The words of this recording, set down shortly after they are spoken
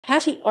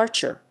Hatti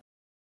Archer.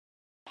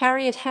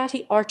 Harriet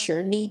Hatti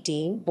Archer, née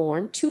Dean,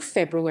 born 2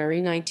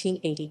 February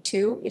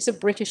 1982, is a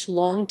British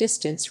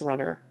long-distance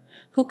runner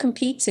who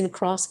competes in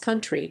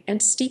cross-country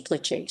and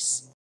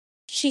steeplechase.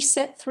 She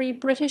set 3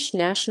 British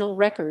national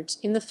records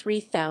in the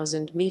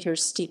 3,000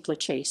 meters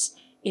steeplechase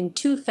in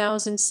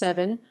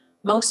 2007,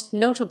 most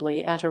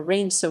notably at a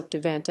rain-soaked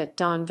event at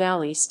Don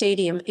Valley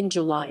Stadium in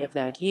July of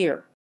that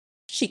year.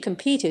 She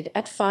competed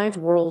at 5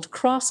 World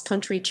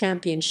Cross-Country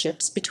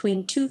Championships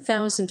between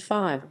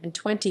 2005 and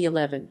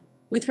 2011,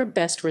 with her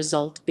best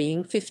result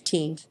being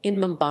 15th in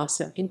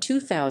Mombasa in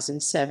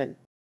 2007.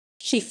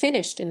 She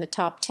finished in the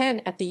top 10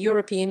 at the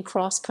European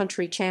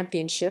Cross-Country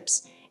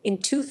Championships in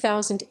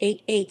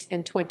 2008 8th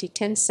and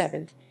 2010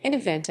 7th, an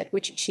event at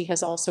which she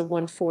has also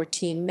won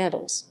 14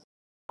 medals.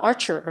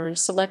 Archer earned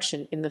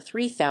selection in the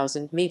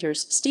 3,000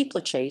 meters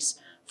steeplechase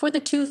for the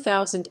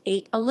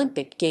 2008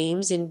 Olympic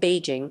Games in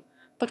Beijing,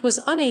 but was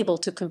unable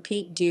to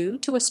compete due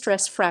to a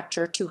stress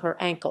fracture to her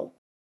ankle.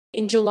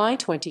 In July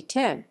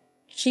 2010,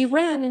 she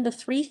ran in the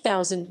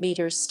 3,000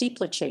 meters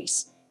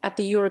steeplechase at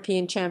the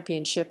European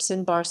Championships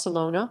in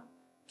Barcelona,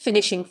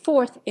 finishing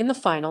 4th in the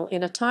final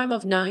in a time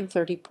of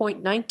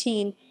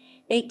 9:30.19,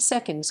 8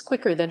 seconds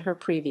quicker than her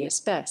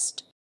previous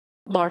best.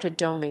 Marta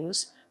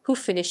Domings, who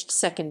finished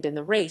 2nd in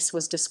the race,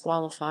 was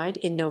disqualified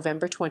in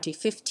November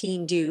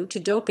 2015 due to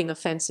doping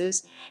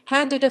offenses,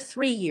 handed a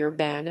 3-year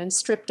ban and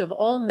stripped of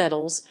all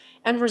medals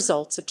and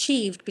results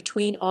achieved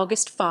between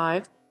August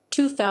 5,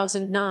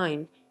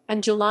 2009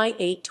 and July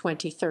 8,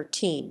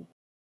 2013.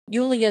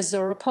 Yulia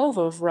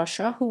Zarapova of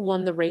Russia, who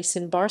won the race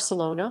in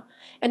Barcelona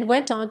and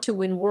went on to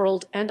win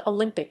world and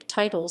Olympic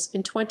titles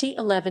in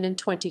 2011 and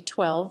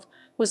 2012,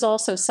 was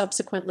also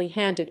subsequently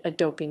handed a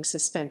doping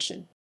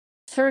suspension.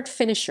 3rd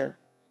finisher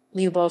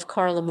Lyubov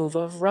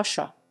Kharlamova of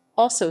Russia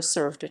also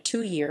served a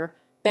 2-year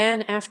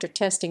ban after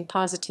testing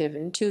positive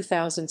in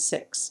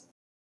 2006.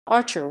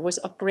 Archer was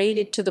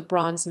upgraded to the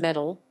bronze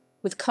medal,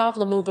 with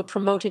Kharlamova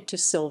promoted to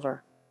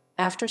silver,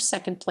 after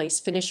 2nd-place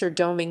finisher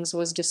Domings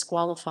was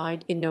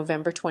disqualified in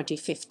November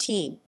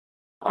 2015.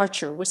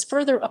 Archer was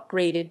further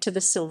upgraded to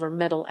the silver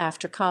medal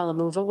after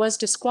Kharlamova was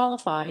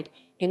disqualified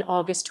in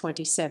August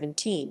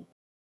 2017.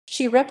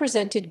 She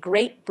represented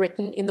Great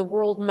Britain in the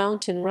World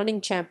Mountain Running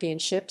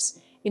Championships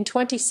in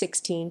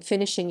 2016,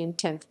 finishing in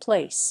 10th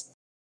place.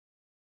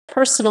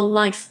 Personal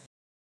life.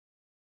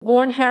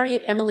 Born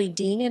Harriet Emily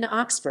Dean in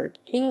Oxford,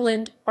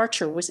 England,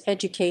 Archer was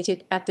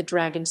educated at the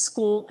Dragon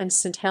School and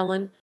St.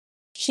 Helen.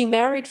 She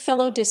married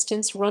fellow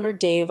distance runner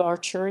Dave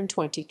Archer in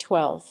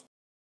 2012.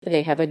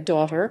 They have a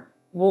daughter,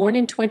 born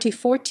in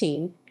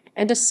 2014,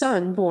 and a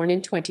son born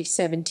in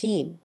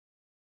 2017.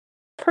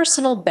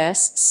 Personal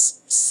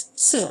bests.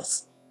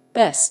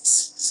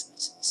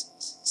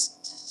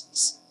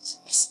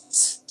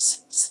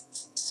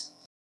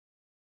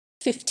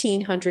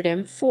 1500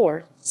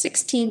 m4,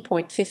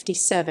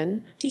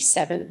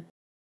 16.57,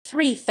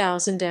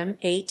 3000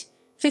 m8,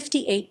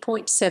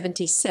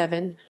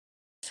 58.77,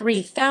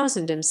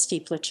 3000 m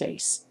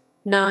steeplechase,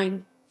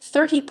 9,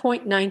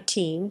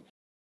 30.19,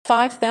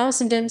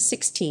 5000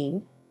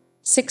 m16,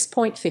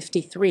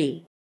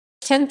 6.53,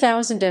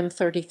 10,000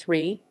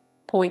 m33,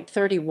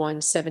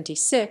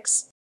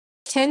 0.3176,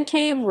 10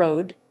 km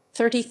road,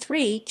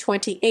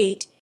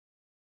 33.28.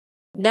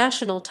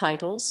 National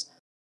titles: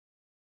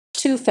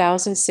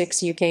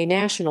 2006 UK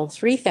National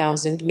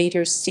 3,000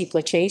 meters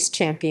steeplechase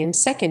champion,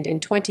 2nd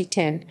in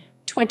 2010,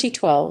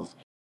 2012.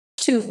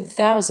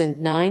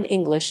 2009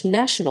 English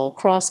National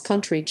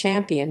Cross-Country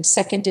Champion,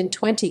 2nd in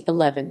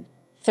 2011,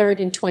 3rd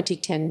in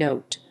 2010.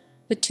 Note: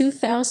 the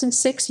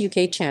 2006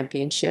 UK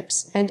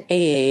Championships and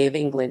AA of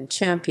England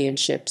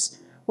Championships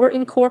were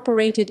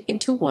incorporated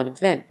into one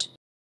event.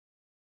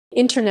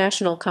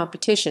 International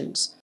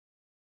competitions.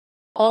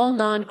 All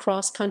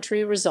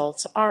non-cross-country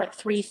results are at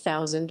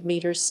 3,000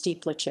 meters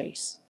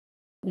steeplechase.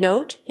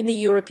 Note: in the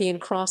European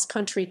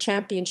Cross-Country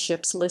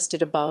Championships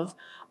listed above,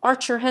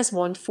 Archer has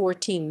won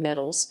 14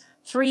 medals,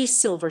 3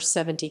 silver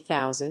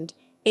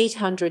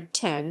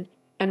 70,810,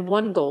 and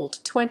 1 gold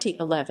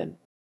 2011.